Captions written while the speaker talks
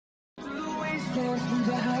going through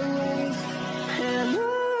the highways, and on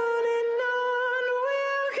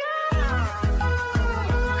we'll go.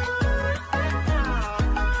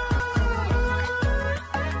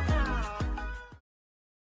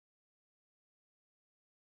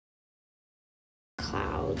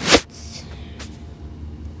 Clouds.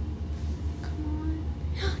 Come on.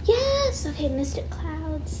 Yes! Okay, Mystic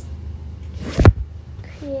Clouds.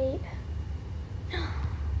 Create.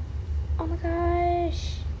 Oh my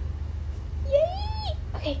gosh. Yay!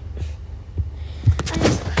 Okay. I'm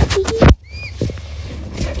so happy.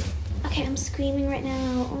 Okay, I'm screaming right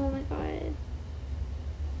now. Oh my god.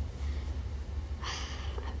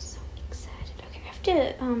 I'm so excited. Okay, I have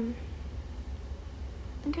to, I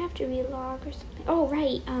think I have to relog or something. Oh,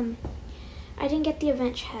 right. I didn't get the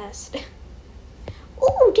event chest.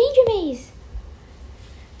 Oh, Danger Maze!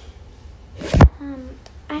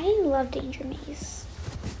 I love Danger Maze.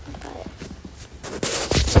 But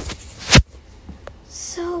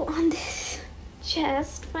so on this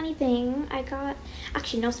chest, funny thing, I got,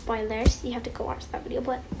 actually no spoilers, you have to go watch that video,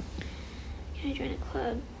 but can I join a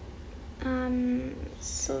club?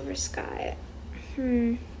 Silver Sky.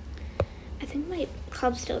 I think my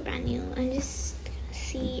club's still brand new. I'm just gonna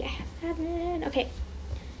see. I have admin. Okay.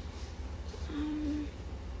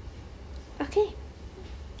 Okay.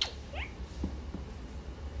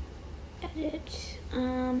 Edit.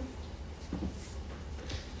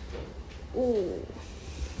 Ooh.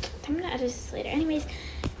 I'm gonna edit this later. Anyways,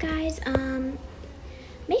 guys,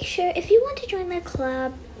 make sure if you want to join my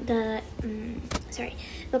club, the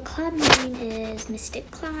club name is Mystic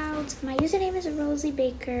Clouds. My username is Rosie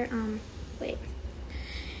Baker.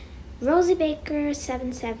 Rosie Baker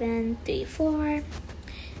 7734.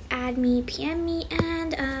 Add me, PM me,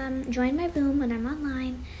 and join my room when I'm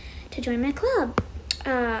online to join my club.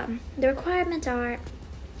 The requirements are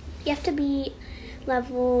you have to be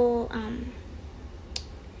level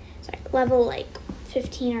like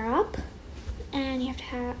 15 or up, and you have to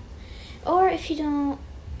have, or if you don't,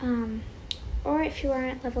 or if you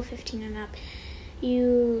aren't level 15 and up,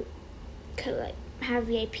 you could like have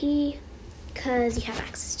VIP because you have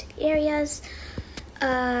access to the areas.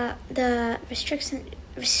 The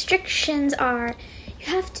restrictions are you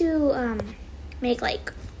have to make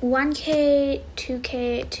like 1K,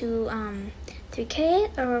 2K to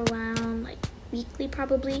 3K around like weekly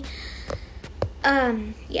probably.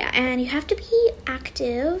 Yeah, and you have to be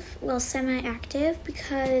active, well, semi-active,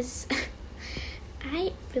 because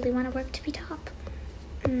I really want to work to be top.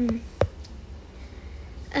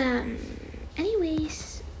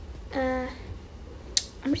 Anyways,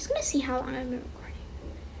 I'm just gonna see how long I've been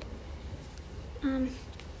recording.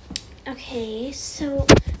 Okay, so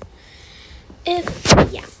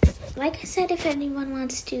like I said, if anyone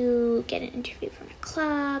wants to get an interview from a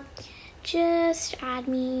club, just add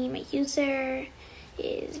me. My user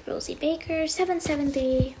is Rosie Baker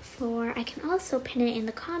 7734. I can also pin it in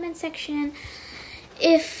the comment section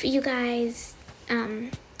if you guys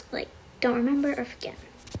like don't remember or forget.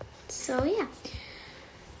 So yeah,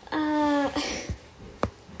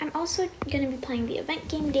 I'm also gonna be playing the event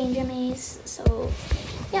game Danger Maze. So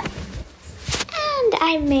yeah, and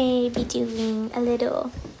I may be doing a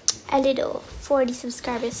little 40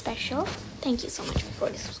 subscribers special. Thank you so much for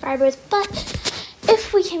 40 subscribers. But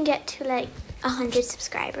if we can get to like 100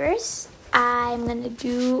 subscribers, I'm gonna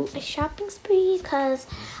do a shopping spree because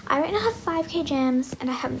I right now have 5K gems and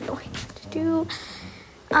I have no idea what to do.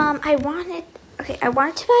 I wanted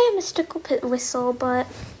to buy a mystical pit whistle, but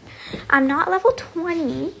I'm not level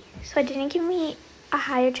 20, so it didn't give me a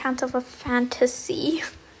higher chance of a fantasy.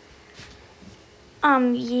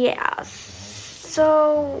 Yeah,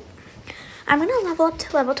 so I'm gonna level up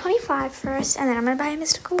to level 25 first, and then I'm gonna buy a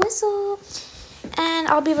mystical whistle, and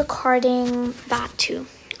I'll be recording that too.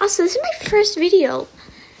 Also, this is my first video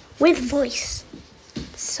with voice,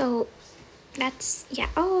 so that's, yeah.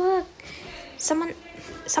 Oh, look, someone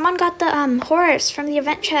got the horse from the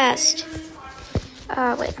event chest.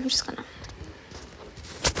 Wait, I'm just gonna,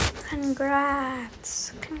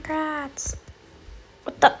 congrats.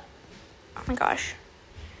 What the, oh my gosh,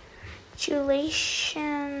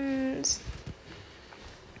 congratulations.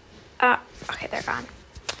 Okay, they're gone.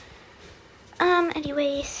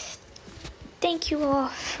 Anyways, thank you all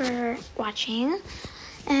for watching,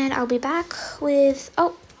 and I'll be back with,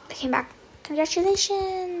 oh, I came back.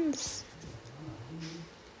 Congratulations.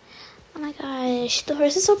 Oh my gosh, the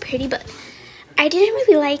horse is so pretty, but I didn't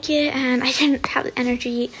really like it, and I didn't have the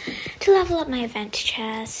energy to level up my event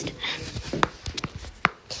chest.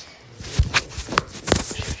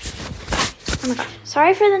 Oh my god,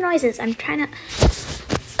 sorry for the noises. I'm trying to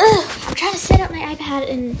set up my iPad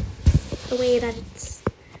in a way that it's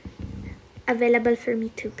available for me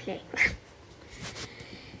to play.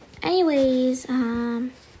 Anyways,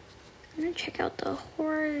 I'm gonna check out the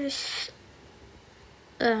horse.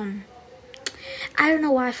 I don't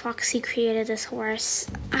know why Foxy created this horse.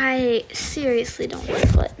 I seriously don't know,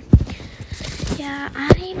 but yeah,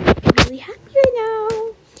 I'm really happy right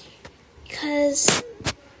now because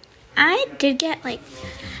I did get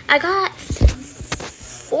I got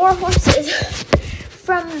 4 horses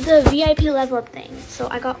from the VIP level up thing. So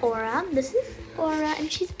I got Aura. This is Aura,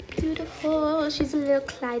 and she's beautiful. She's a little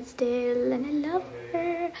Clydesdale, and I love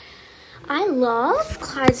her. I love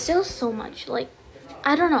Clydesdale so much.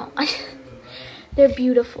 I don't know. They're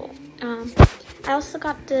beautiful. I also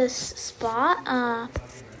got this Spot.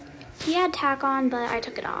 He had tack on, but I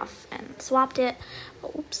took it off and swapped it.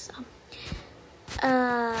 Oh, oops.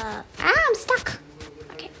 I'm stuck.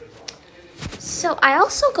 Okay. So I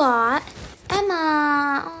also got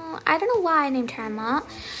Emma. Oh, I don't know why I named her Emma.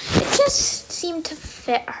 It just seemed to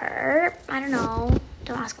fit her. I don't know.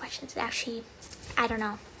 Don't ask questions. Actually, I don't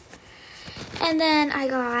know. And then I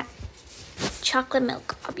got Chocolate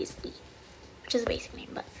Milk, obviously, which is a basic name,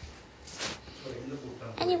 but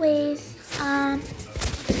anyways, I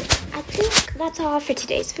think that's all for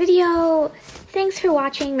today's video. Thanks for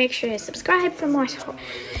watching. Make sure to subscribe for more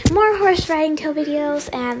horse riding tale videos,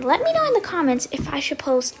 and let me know in the comments if I should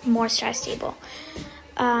post more Star Stable.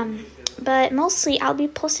 But mostly I'll be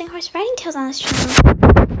posting horse riding tales on this channel.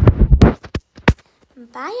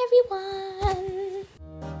 Bye everyone.